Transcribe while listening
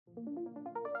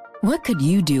What could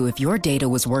you do if your data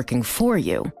was working for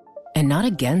you and not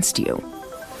against you?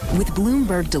 With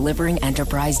Bloomberg delivering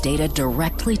enterprise data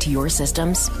directly to your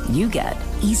systems, you get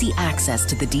easy access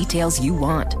to the details you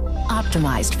want,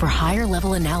 optimized for higher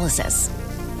level analysis,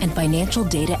 and financial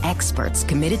data experts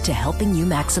committed to helping you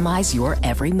maximize your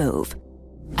every move.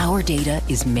 Our data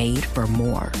is made for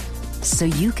more, so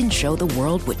you can show the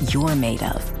world what you're made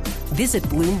of. Visit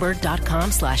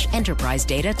Bloomberg.com/enterprise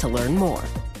data to learn more.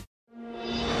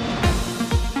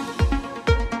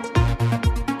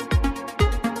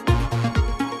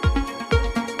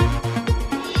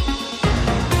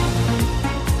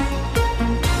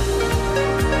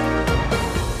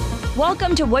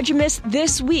 Welcome to What'd You Miss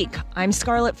This Week. I'm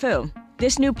Scarlett Fu.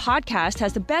 This new podcast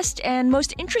has the best and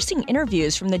most interesting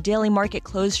interviews from the Daily Market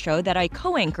Close show that I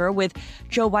co-anchor with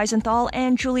Joe Weisenthal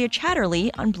and Julia Chatterley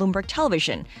on Bloomberg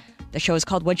Television. The show is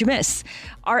called What'd You Miss?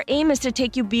 Our aim is to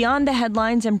take you beyond the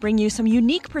headlines and bring you some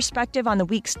unique perspective on the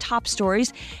week's top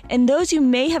stories and those you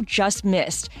may have just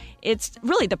missed. It's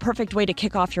really the perfect way to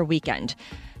kick off your weekend.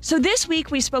 So this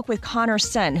week, we spoke with Connor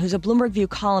Sen, who's a Bloomberg View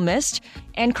columnist,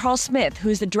 and Carl Smith,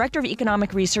 who's the Director of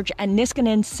Economic Research at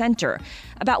Niskanen Center,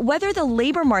 about whether the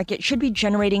labor market should be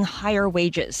generating higher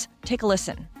wages. Take a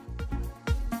listen.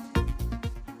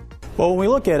 Well, when we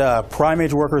look at prime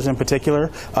age workers in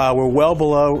particular, we're well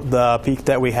below the peak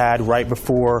that we had right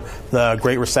before the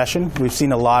Great Recession. We've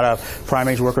seen a lot of prime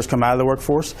age workers come out of the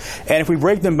workforce. And if we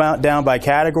break them down by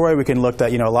category, we can look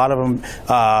at, a lot of them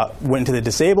went into the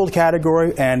disabled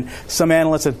category. And some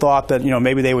analysts had thought that,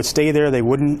 maybe they would stay there. They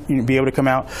wouldn't be able to come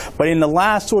out. But in the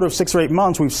last sort of 6 or 8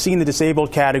 months, we've seen the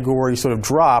disabled category sort of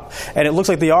drop. And it looks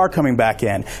like they are coming back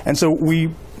in. And so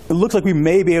it looks like we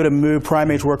may be able to move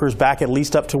prime age workers back at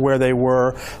least up to where they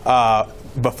were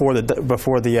before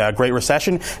the Great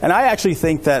Recession. And I actually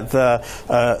think that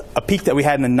a peak that we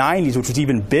had in the 90s, which was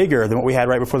even bigger than what we had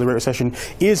right before the Great Recession,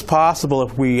 is possible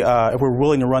if we're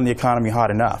willing to run the economy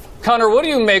hot enough. Connor, what do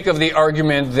you make of the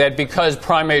argument that because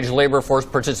prime age labor force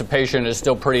participation is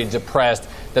still pretty depressed,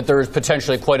 that there is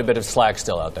potentially quite a bit of slack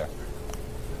still out there?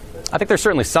 I think there's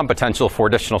certainly some potential for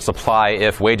additional supply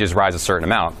if wages rise a certain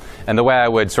amount. And the way I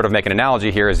would sort of make an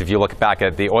analogy here is if you look back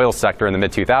at the oil sector in the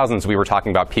mid-2000s, we were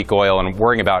talking about peak oil and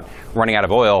worrying about running out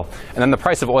of oil. And then the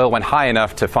price of oil went high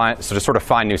enough to sort of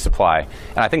find new supply.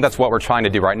 And I think that's what we're trying to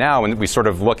do right now. And we sort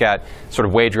of look at sort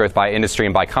of wage growth by industry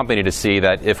and by company to see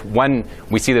that when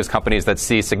we see those companies that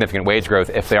see significant wage growth,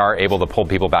 if they are able to pull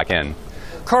people back in.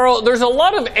 Carl, there's a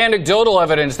lot of anecdotal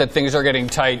evidence that things are getting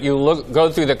tight. You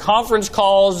go through the conference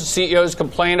calls, CEOs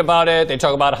complain about it, they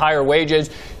talk about higher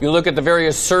wages. You look at the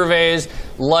various surveys,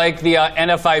 like the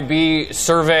NFIB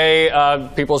survey,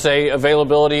 people say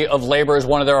availability of labor is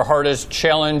one of their hardest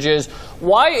challenges.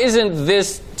 Why isn't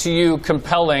this, to you,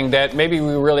 compelling that maybe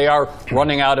we really are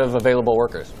running out of available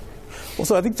workers? Well,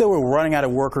 so I think that we're running out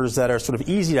of workers that are sort of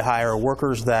easy to hire,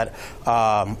 workers that,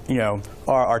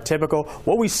 are typical.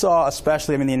 What we saw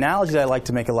especially, the analogy that I like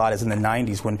to make a lot is in the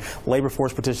 90s when labor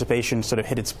force participation sort of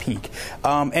hit its peak.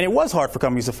 And it was hard for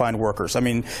companies to find workers.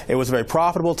 It was a very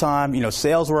profitable time.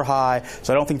 Sales were high.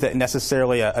 So I don't think that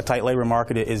necessarily a tight labor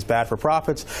market is bad for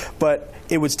profits. But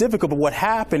it was difficult. But what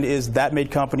happened is that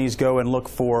made companies go and look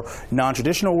for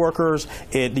non-traditional workers.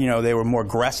 They were more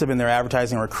aggressive in their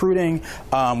advertising and recruiting.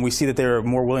 We see that they're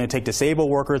more willing to take disabled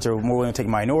workers. They're more willing to take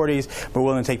minorities. More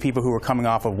willing to take people who were coming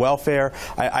off of welfare.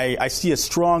 I see a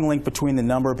strong link between the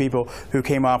number of people who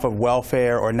came off of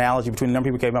welfare, or analogy between the number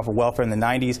of people who came off of welfare in the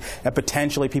 90s and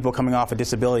potentially people coming off of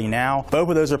disability now. Both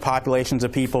of those are populations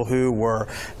of people who were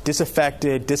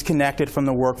disaffected, disconnected from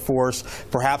the workforce,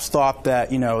 perhaps thought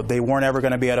that they weren't ever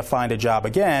going to be able to find a job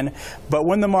again. But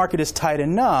when the market is tight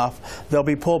enough, they'll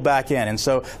be pulled back in. And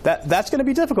so that's going to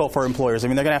be difficult for employers.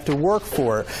 They're going to have to work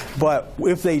for it. But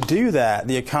if they do that,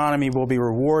 the economy will be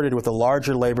rewarded with a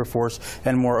larger labor force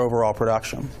and more overall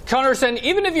production. Connor Sen,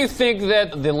 even if you think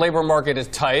that the labor market is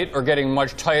tight or getting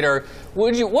much tighter,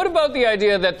 what about the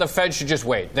idea that the Fed should just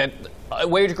wait, that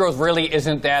wage growth really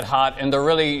isn't that hot and there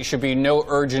really should be no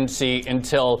urgency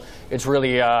until it's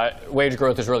really wage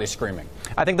growth is really screaming?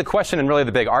 I think the question and really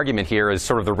the big argument here is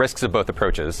sort of the risks of both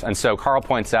approaches. And so Carl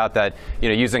points out that,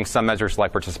 using some measures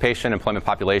like participation, employment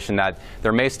population, that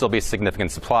there may still be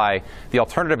significant supply. The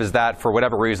alternative is that for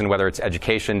whatever reason, whether it's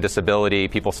education, disability,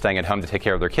 people staying at home to take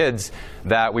care of their kids,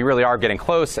 that we really are getting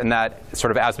close, and that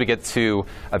sort of as we get to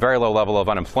a very low level of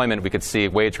unemployment, we could see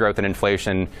wage growth and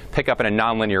inflation pick up in a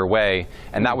nonlinear way,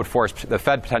 and that would force the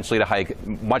Fed potentially to hike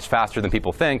much faster than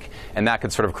people think, and that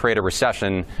could sort of create a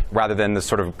recession rather than the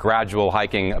sort of gradual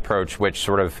hiking approach, which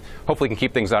sort of hopefully can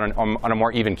keep things on a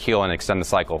more even keel and extend the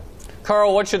cycle.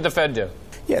 Carl, what should the Fed do?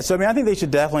 Yeah, so I mean, I think they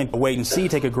should definitely wait and see,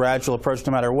 take a gradual approach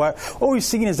no matter what. What we've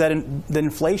seen is that the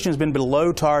inflation has been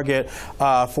below target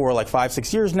for like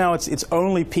 5-6 years now. It's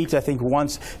only peaked, I think,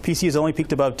 once. PC has only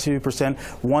peaked above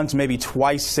 2%, once, maybe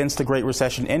twice since the Great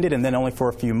Recession ended, and then only for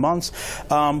a few months.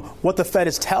 What the Fed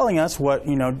is telling us, what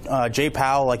Jay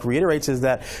Powell reiterates, is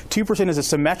that 2% is a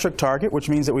symmetric target, which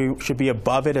means that we should be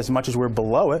above it as much as we're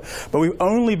below it. But we've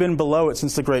only been below it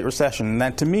since the Great Recession, and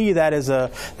that, to me, that is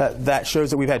that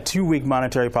shows that we've had too weak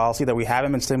monetary policy, that we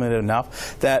haven't been stimulated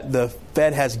enough, that the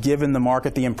Fed has given the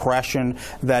market the impression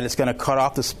that it's going to cut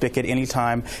off the spigot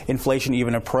anytime inflation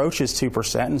even approaches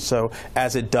 2%. And so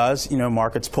as it does,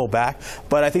 markets pull back.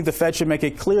 But I think the Fed should make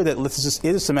it clear that this is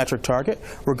a symmetric target.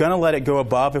 We're going to let it go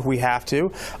above if we have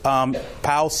to.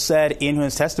 Powell said in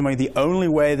his testimony the only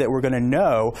way that we're going to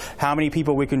know how many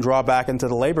people we can draw back into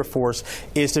the labor force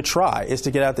is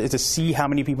to get out there, is to see how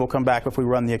many people come back if we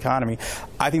run the economy.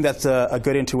 I think that's a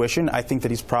good intuition. I think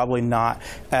that he's probably not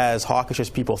as hawkish as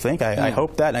people think. I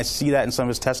hope that, and I see that in some of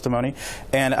his testimony.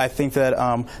 And I think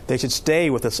that they should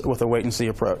stay with a wait-and-see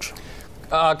approach.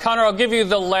 Connor, I'll give you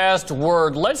the last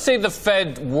word. Let's say the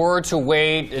Fed were to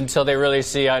wait until they really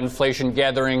see inflation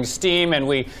gathering steam and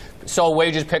we saw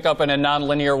wages pick up in a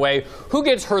nonlinear way. Who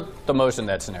gets hurt the most in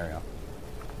that scenario?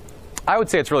 I would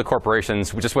say it's really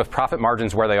corporations, just with profit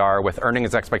margins where they are, with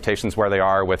earnings expectations where they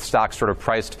are, with stocks sort of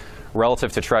priced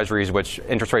relative to treasuries, which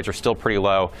interest rates are still pretty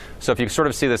low. So if you sort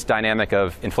of see this dynamic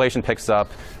of inflation picks up,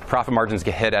 profit margins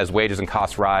get hit as wages and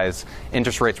costs rise,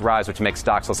 interest rates rise, which makes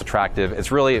stocks less attractive,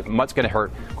 it's really going to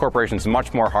hurt corporations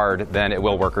much more hard than it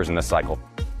will workers in this cycle.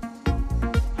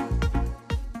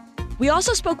 We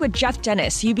also spoke with Jeff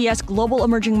Dennis, UBS Global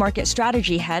Emerging Market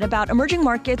Strategy Head, about emerging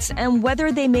markets and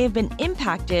whether they may have been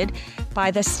impacted by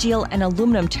the steel and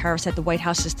aluminum tariffs that the White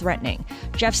House is threatening.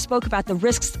 Jeff spoke about the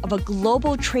risks of a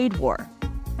global trade war.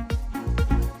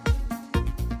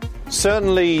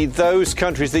 Certainly, those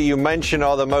countries that you mentioned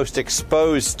are the most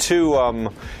exposed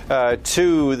to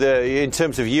in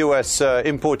terms of U.S.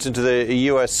 imports into the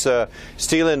U.S.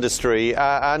 steel industry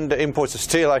and imports of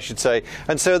steel, I should say.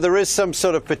 And so there is some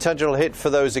sort of potential hit for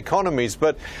those economies.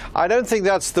 But I don't think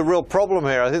that's the real problem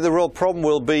here. I think the real problem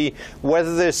will be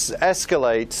whether this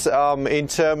escalates in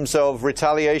terms of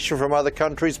retaliation from other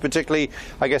countries, particularly,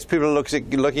 I guess, people are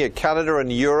looking at Canada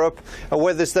and Europe, and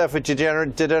whether this therefore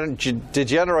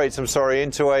degenerates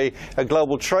into a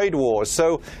global trade war.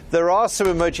 So there are some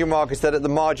emerging markets that at the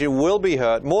margin will be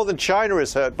hurt, more than China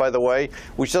is hurt, by the way,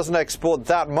 which doesn't export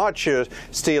that much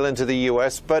steel into the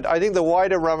U.S. But I think the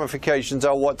wider ramifications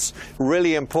are what's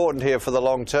really important here for the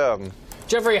long term.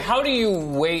 Jeffrey, how do you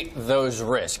weight those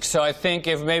risks? So I think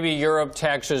if maybe Europe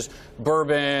taxes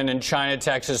bourbon and China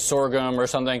taxes sorghum or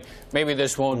something, maybe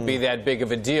this won't be that big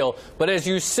of a deal. But as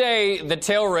you say, the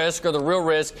tail risk or the real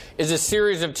risk is a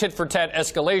series of tit-for-tat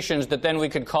escalations that then we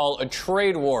could call a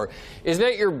trade war. Is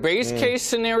that your base case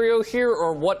scenario here,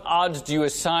 or what odds do you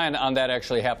assign on that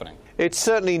actually happening? It's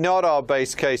certainly not our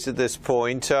base case at this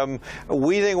point.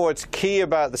 We think what's key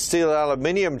about the steel and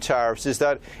aluminium tariffs is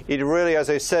that it really, as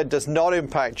I said, does not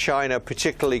impact China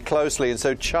particularly closely. And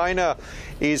so China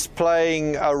is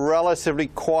playing a relatively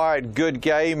quiet, good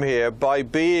game here by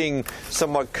being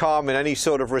somewhat calm in any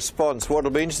sort of response. What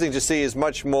will be interesting to see is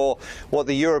much more what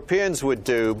the Europeans would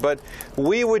do. But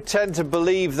we would tend to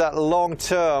believe that long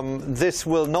term this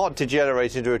will not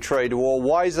degenerate into a trade war.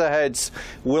 Wiser heads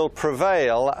will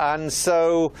prevail. And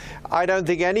so I don't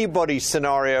think anybody's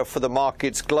scenario for the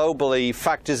markets globally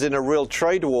factors in a real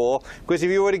trade war, because if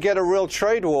you were to get a real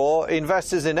trade war,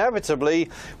 investors inevitably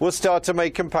will start to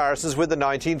make comparisons with the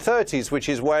 1930s, which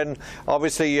is when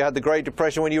obviously you had the Great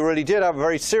Depression, when you really did have a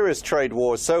very serious trade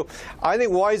war. So I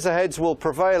think wiser heads will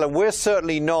prevail, and we're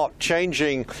certainly not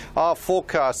changing our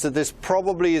forecast that this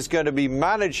probably is going to be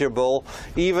manageable,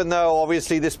 even though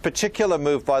obviously this particular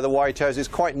move by the White House is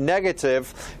quite negative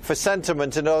for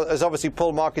sentiment and has obviously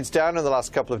pulled markets down in the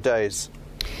last couple of days.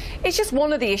 It's just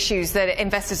one of the issues that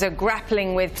investors are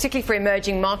grappling with, particularly for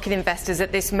emerging market investors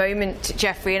at this moment,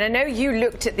 Jeffrey. And I know you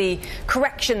looked at the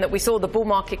correction that we saw, the bull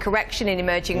market correction in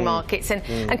emerging markets,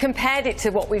 and compared it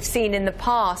to what we've seen in the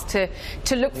past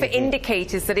to look for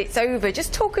indicators that it's over.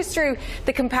 Just talk us through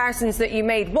the comparisons that you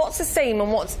made. What's the same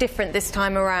and what's different this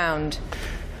time around?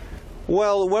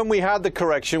 Well, when we had the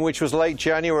correction, which was late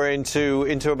January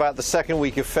into about the second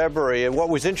week of February, and what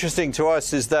was interesting to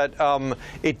us is that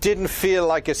it didn't feel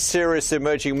like a serious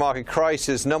emerging market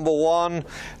crisis. Number one,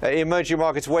 emerging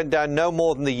markets went down no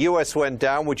more than the U.S. went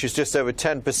down, which is just over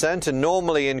 10%. And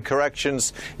normally in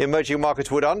corrections, emerging markets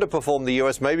would underperform the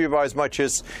U.S. maybe by as much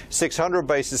as 600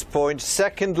 basis points.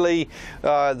 Secondly,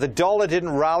 the dollar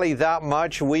didn't rally that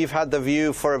much. We've had the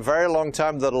view for a very long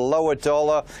time that a lower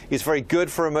dollar is very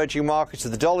good for emerging markets.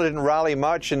 The dollar didn't rally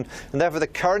much, and therefore the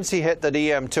currency hit that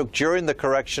EM took during the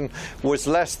correction was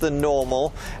less than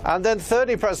normal. And then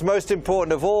thirdly, perhaps most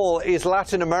important of all, is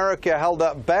Latin America held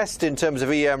up best in terms of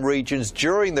EM regions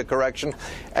during the correction.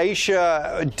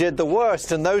 Asia did the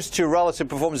worst, and those two relative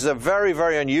performances are very,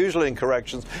 very unusual in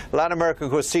corrections. Latin America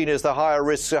was seen as the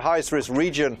highest risk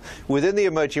region within the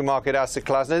emerging market asset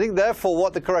class. And I think, therefore,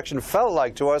 what the correction felt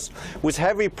like to us was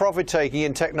heavy profit taking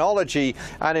in technology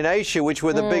and in Asia, which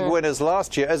were the big winners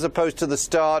last year, as opposed to the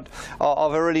start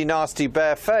of a really nasty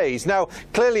bear phase. Now,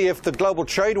 clearly, if the global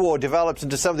trade war develops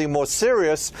into something more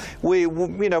serious,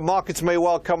 markets may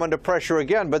well come under pressure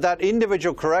again. But that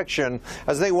individual correction,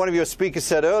 as I think one of your speakers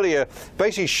said earlier,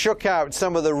 basically shook out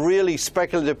some of the really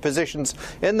speculative positions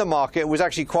in the market. It was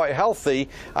actually quite healthy,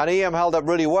 and EM held up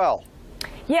really well.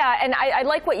 Yeah, and I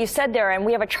like what you said there, and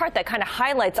we have a chart that kind of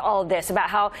highlights all of this about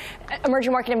how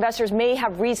emerging market investors may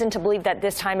have reason to believe that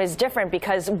this time is different,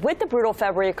 because with the brutal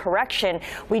February correction,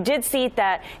 we did see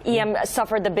that EM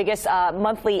suffered the biggest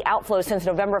monthly outflow since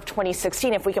November of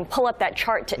 2016, if we can pull up that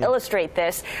chart to illustrate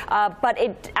this. But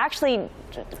it actually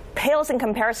pales in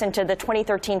comparison to the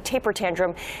 2013 taper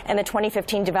tantrum and the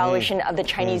 2015 devaluation of the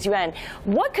Chinese yuan.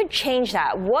 What could change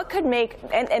that? What could make,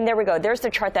 and there we go, there's the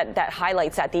chart that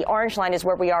highlights that. The orange line is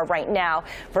where we are right now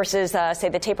versus, say,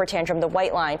 the taper tantrum, the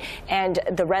white line, and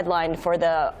the red line for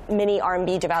the mini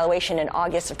RMB devaluation in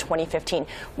August of 2015.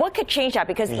 What could change that?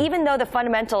 Because even though the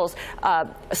fundamentals,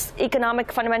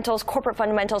 economic fundamentals, corporate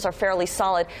fundamentals are fairly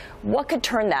solid, what could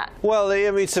turn that? Well, I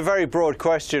mean, it's a very broad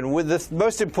question. With the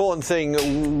most important thing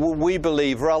we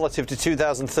believe relative to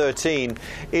 2013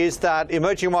 is that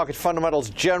emerging market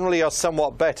fundamentals generally are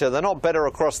somewhat better. They're not better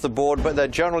across the board, but they're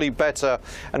generally better,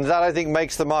 and that, I think,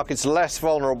 makes the markets less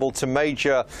vulnerable to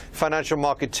major financial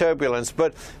market turbulence.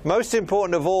 But most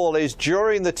important of all is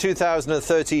during the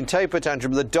 2013 taper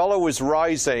tantrum, the dollar was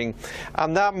rising,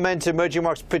 and that meant emerging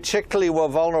markets particularly were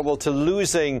vulnerable to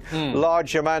losing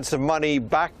large amounts of money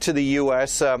back to the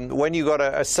US when you got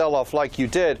a sell-off like you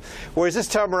did. Whereas this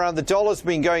time around, the dollar's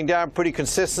been going down pretty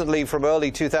consistently from early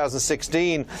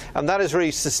 2016, and that has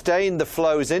really sustained the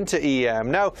flows into EM.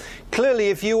 Now, clearly,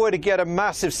 if you were to get a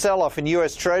massive sell-off in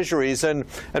US Treasuries and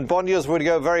bond yields were to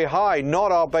go very high,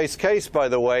 not our base case, by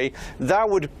the way, that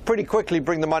would pretty quickly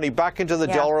bring the money back into the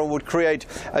dollar and would create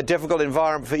a difficult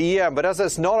environment for EM. But as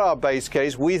that's not our base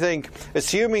case, we think,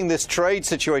 assuming this trade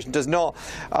situation does not,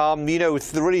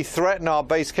 really threaten our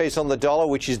base case on the dollar,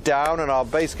 which is down, and our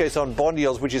base case on bond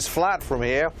yields, which is flat from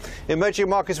here, emerging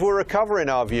markets will recover in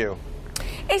our view.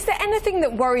 Is there anything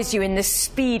that worries you in the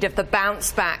speed of the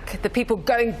bounce back, the people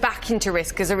going back into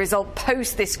risk as a result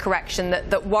post this correction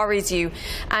that worries you?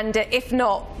 And if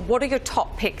not, what are your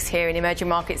top picks here in emerging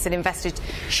markets that investors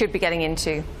should be getting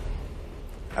into?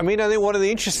 I mean, I think one of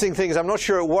the interesting things, I'm not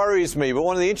sure it worries me, but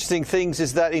one of the interesting things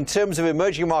is that in terms of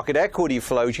emerging market equity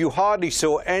flows, you hardly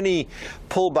saw any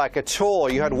pullback at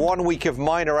all. You had 1 week of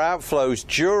minor outflows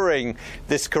during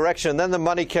this correction, and then the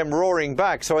money came roaring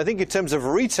back. So I think in terms of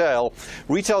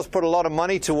retail's put a lot of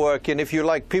money to work, and if you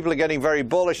like, people are getting very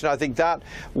bullish, and I think that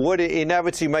would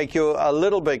inevitably make you a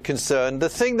little bit concerned. The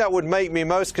thing that would make me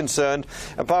most concerned,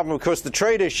 apart from, of course, the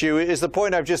trade issue, is the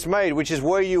point I've just made, which is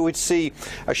where you would see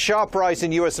a sharp rise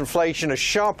in US inflation, a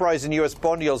sharp rise in US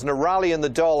bond yields, and a rally in the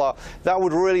dollar. That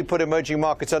would really put emerging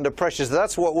markets under pressure. So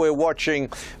that's what we're watching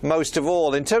most of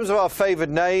all. In terms of our favored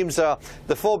names,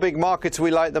 the four big markets we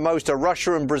like the most are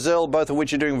Russia and Brazil, both of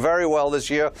which are doing very well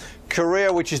this year,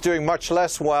 Korea, which is doing much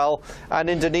less well, and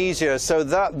Indonesia. So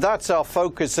that's our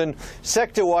focus. And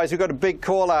sector-wise, we've got a big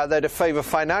call out there to favor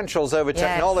financials over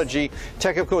technology.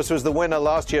 Tech, of course, was the winner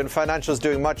last year, and financials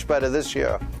doing much better this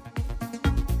year.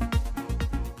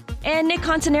 And Nick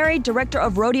Conceneri, director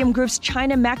of Rhodium Group's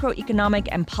China Macroeconomic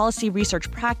and Policy Research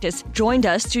Practice, joined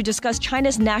us to discuss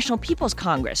China's National People's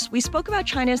Congress. We spoke about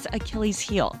China's Achilles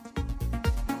heel.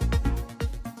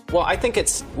 Well, I think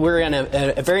we're in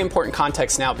a very important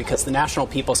context now because the National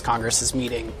People's Congress is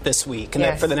meeting this week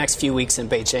and for the next few weeks in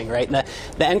Beijing, right? And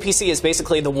the NPC is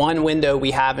basically the one window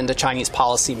we have into Chinese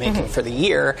policy making for the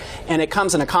year. And it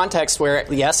comes in a context where,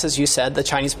 yes, as you said, the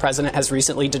Chinese president has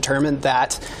recently determined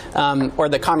that, or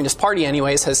the Communist Party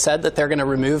anyways, has said that they're going to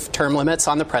remove term limits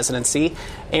on the presidency.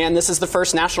 And this is the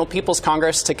first National People's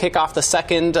Congress to kick off the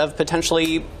second of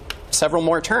potentially several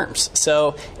more terms.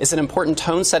 So it's an important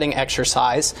tone-setting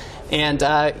exercise and,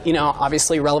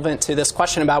 obviously relevant to this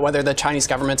question about whether the Chinese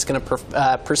government's going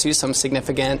to pursue some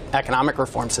significant economic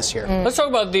reforms this year. Let's talk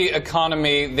about the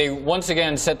economy. They once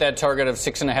again set that target of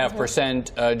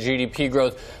 6.5% GDP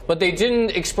growth, but they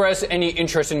didn't express any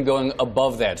interest in going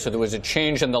above that. So there was a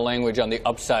change in the language on the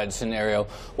upside scenario.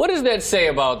 What does that say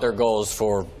about their goals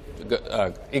for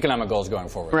economic goals going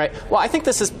forward? Right. Well, I think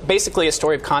this is basically a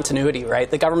story of continuity, right?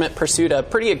 The government pursued a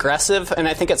pretty aggressive, and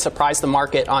I think it surprised the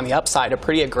market on the upside, a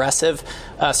pretty aggressive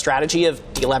strategy of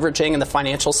deleveraging in the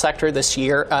financial sector this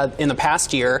year, in the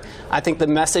past year. I think the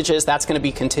message is that's going to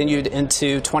be continued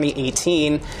into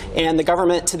 2018. And the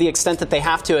government, to the extent that they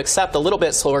have to accept a little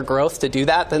bit slower growth to do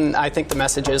that, then I think the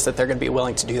message is that they're going to be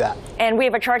willing to do that. And we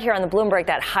have a chart here on the Bloomberg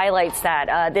that highlights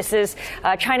that. This is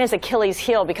China's Achilles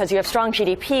heel because you have strong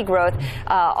GDP growth,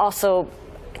 also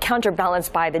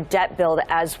counterbalanced by the debt build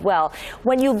as well.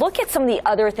 When you look at some of the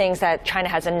other things that China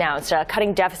has announced,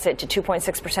 cutting deficit to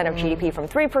 2.6% of GDP from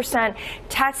 3%,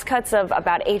 tax cuts of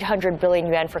about 800 billion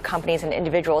yuan for companies and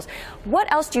individuals, what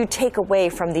else do you take away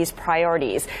from these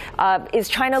priorities? Is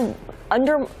China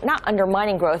not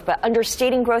undermining growth, but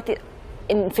understating growth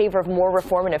in favor of more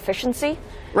reform and efficiency?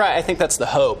 Right, I think that's the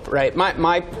hope, right?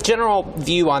 My general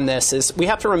view on this is we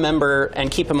have to remember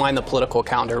and keep in mind the political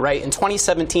calendar, right? In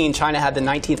 2017, China had the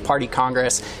 19th Party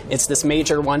Congress. It's this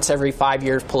major once every 5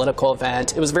 year political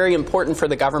event. It was very important for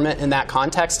the government in that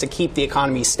context to keep the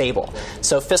economy stable.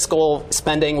 So fiscal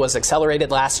spending was accelerated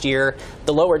last year.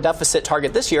 The lower deficit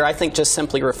target this year, I think, just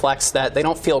simply reflects that they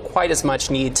don't feel quite as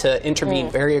much need to intervene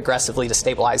very aggressively to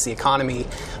stabilize the economy.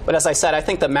 But as I said, I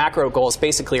think the macro goals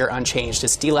basically are unchanged.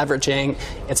 It's deleveraging.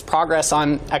 It's progress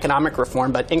on economic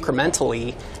reform, but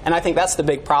incrementally. And I think that's the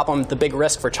big problem, the big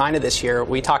risk for China this year.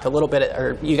 We talked a little bit,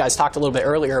 or you guys talked a little bit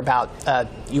earlier about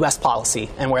U.S. policy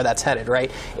and where that's headed,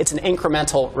 right? It's an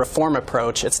incremental reform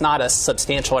approach. It's not a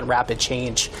substantial and rapid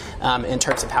change in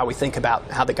terms of how we think about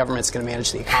how the government's going to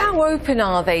manage the economy. How open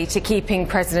are they to keeping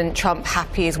President Trump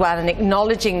happy as well and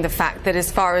acknowledging the fact that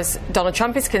as far as Donald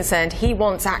Trump is concerned, he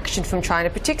wants action from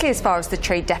China, particularly as far as the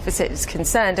trade deficit is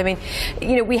concerned? I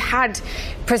mean, we had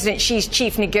President Xi's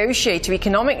chief negotiator,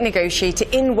 economic negotiator,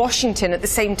 in Washington at the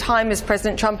same time as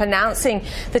President Trump announcing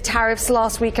the tariffs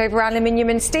last week over aluminium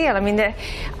and steel. I mean,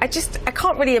 I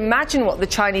can't really imagine what the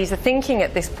Chinese are thinking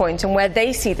at this point and where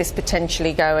they see this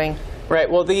potentially going. Right.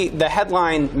 Well, the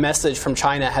headline message from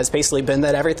China has basically been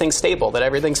that everything's stable, that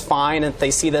everything's fine, and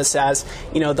they see this as,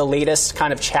 the latest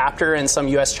kind of chapter in some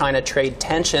U.S.-China trade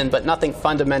tension, but nothing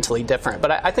fundamentally different.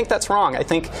 But I think that's wrong. I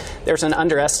think there's an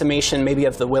underestimation maybe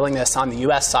of the willingness on the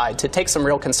U.S. side to take some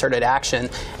real concerted action.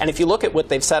 And if you look at what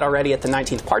they've said already at the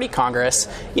 19th Party Congress,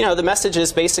 the message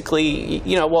is basically,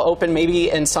 we'll open maybe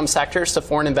in some sectors to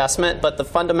foreign investment, but the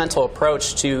fundamental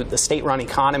approach to the state-run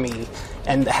economy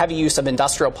and the heavy use of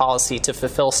industrial policy to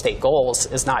fulfill state goals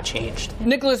is not changed.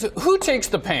 Nicholas, who takes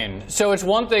the pain? So it's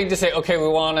one thing to say, okay, we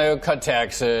want to cut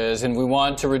taxes and we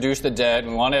want to reduce the debt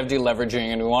and we want to have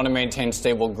deleveraging and we want to maintain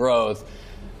stable growth.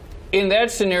 In that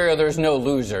scenario, there's no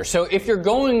loser. So if you're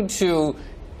going to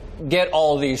get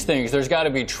all these things, there's got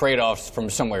to be trade-offs from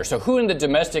somewhere. So who in the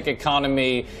domestic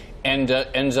economy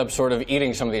ends up sort of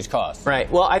eating some of these costs?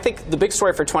 Right. Well, I think the big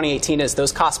story for 2018 is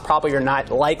those costs probably are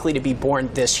not likely to be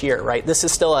borne this year, right? This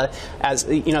is still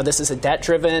this is a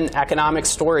debt-driven economic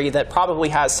story that probably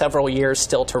has several years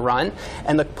still to run.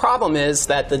 And the problem is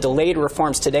that the delayed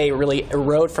reforms today really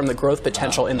erode from the growth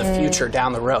potential in the future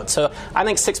down the road. So I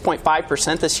think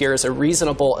 6.5% this year is a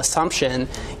reasonable assumption.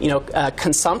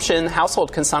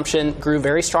 Household consumption grew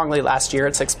very strongly last year.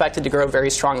 It's expected to grow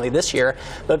very strongly this year.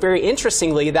 But very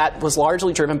interestingly, that was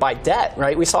largely driven by debt,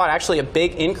 right? We saw actually a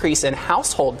big increase in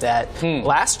household debt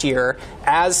last year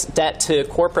as debt to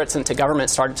corporates and to government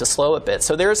started to slow a bit.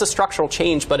 So there is a structural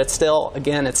change, but it's still,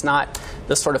 again, it's not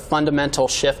the sort of fundamental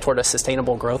shift toward a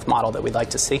sustainable growth model that we'd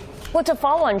like to see. Well, to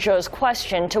follow on Joe's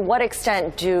question, to what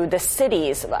extent do the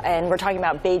cities, and we're talking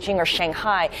about Beijing or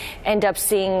Shanghai, end up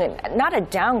seeing not a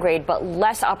downgrade, but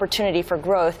less opportunity for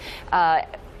growth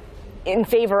in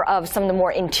favor of some of the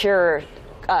more interior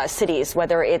cities,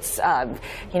 whether it's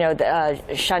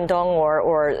Shandong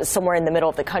or somewhere in the middle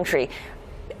of the country?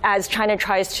 as China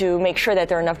tries to make sure that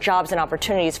there are enough jobs and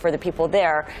opportunities for the people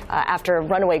there after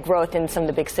runaway growth in some of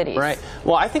the big cities. Right.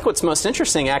 Well, I think what's most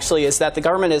interesting, actually, is that the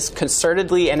government is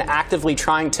concertedly and actively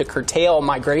trying to curtail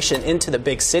migration into the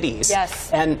big cities.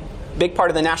 Yes. And big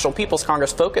part of the National People's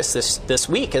Congress focus this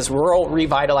week is rural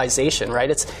revitalization,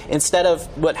 right? It's instead of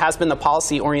what has been the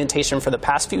policy orientation for the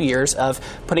past few years of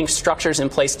putting structures in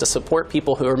place to support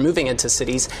people who are moving into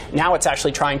cities, now it's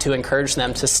actually trying to encourage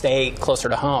them to stay closer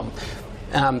to home.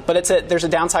 But there's a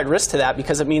downside risk to that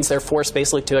because it means they're forced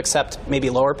basically to accept maybe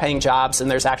lower paying jobs, and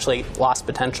there's actually lost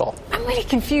potential. I'm really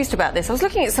confused about this. I was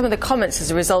looking at some of the comments as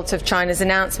a result of China's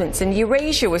announcements, and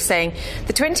Eurasia was saying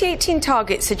the 2018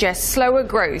 target suggests slower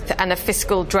growth and a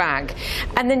fiscal drag.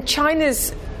 And then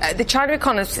the China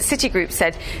economist Citigroup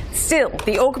said, still,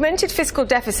 the augmented fiscal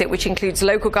deficit, which includes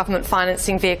local government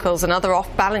financing vehicles and other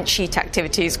off-balance sheet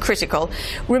activities critical,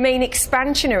 remain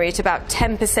expansionary at about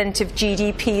 10% of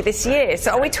GDP this year.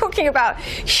 So are we talking about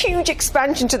huge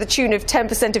expansion to the tune of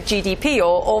 10% of GDP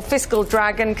or fiscal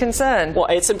drag and concern? Well,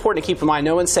 it's important to keep in mind,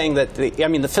 no one's saying that the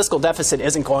fiscal deficit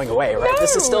isn't going away, right? No,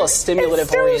 this is still a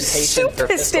stimulative orientation for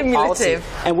fiscal stimulative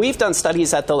policy. And we've done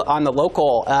studies on the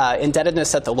local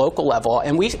indebtedness at the local level,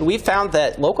 and we found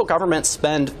that local governments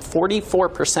spend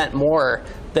 44% more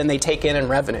than they take in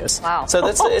revenues. Wow. So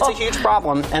it's a huge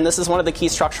problem, and this is one of the key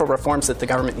structural reforms that the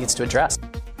government needs to address.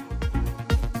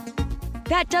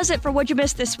 That does it for What You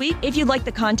Missed this week. If you like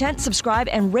the content, subscribe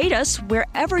and rate us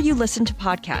wherever you listen to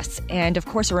podcasts. And of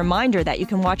course, a reminder that you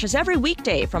can watch us every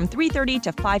weekday from 3:30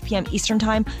 to 5 p.m. Eastern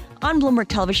Time on Bloomberg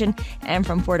Television and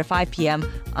from 4 to 5 p.m.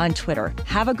 on Twitter.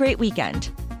 Have a great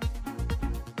weekend.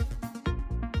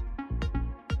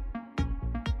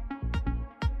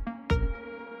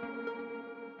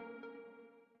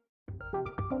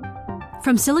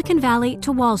 From Silicon Valley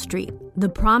to Wall Street, the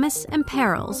promise and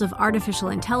perils of artificial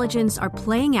intelligence are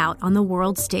playing out on the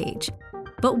world stage.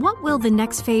 But what will the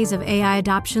next phase of AI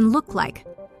adoption look like?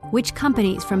 Which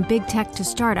companies, from big tech to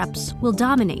startups, will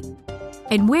dominate?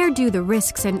 And where do the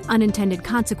risks and unintended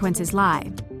consequences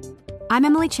lie? I'm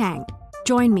Emily Chang.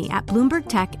 Join me at Bloomberg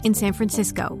Tech in San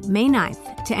Francisco, May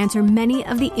 9th, to answer many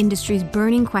of the industry's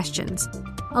burning questions,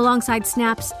 alongside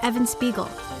Snap's Evan Spiegel,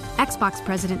 Xbox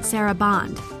President Sarah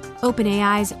Bond,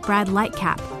 OpenAI's Brad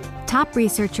Lightcap, top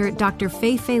researcher Dr.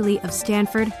 Fei-Fei Li of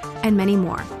Stanford, and many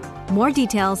more. More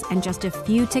details and just a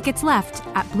few tickets left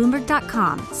at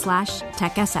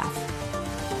Bloomberg.com/TechSF.